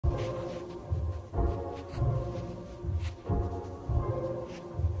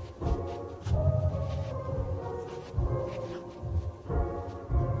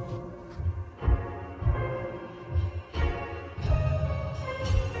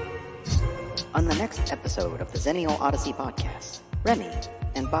On the next episode of the Zennial Odyssey podcast, Remy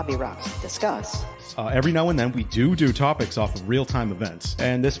and Bobby Ross discuss... every now and then we do topics off of real-time events,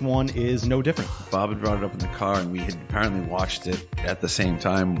 and this one is no different. Bob had brought it up in the car, and we had apparently watched it at the same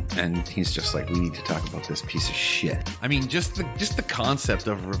time, and he's just like, we need to talk about this piece of shit. I mean, just the concept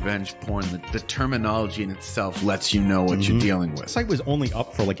of revenge porn, the terminology in itself lets you know what you're dealing with. The site was only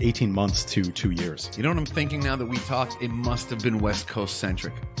up for like 18 months to 2 years. You know what I'm thinking now that we talked? It must have been West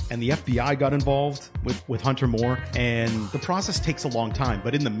Coast-centric. And the FBI got involved with Hunter Moore, and the process takes a long time.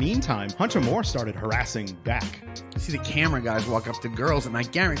 But in the meantime, Hunter Moore started harassing back. You see the camera guys walk up to girls, and I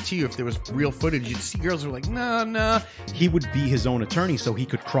guarantee you if there was real footage, you'd see girls who were like, nah. He would be his own attorney, so he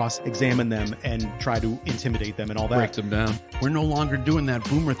could cross-examine them and try to intimidate them and all that. Break them down. We're no longer doing that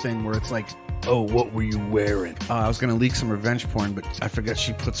boomer thing where it's like, oh, what were you wearing? I was going to leak some revenge porn, but I forgot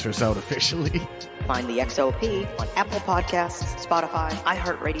she puts hers out officially. Find the XOP on Apple Podcasts, Spotify,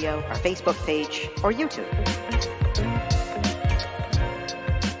 iHeartRadio, our Facebook page, or YouTube.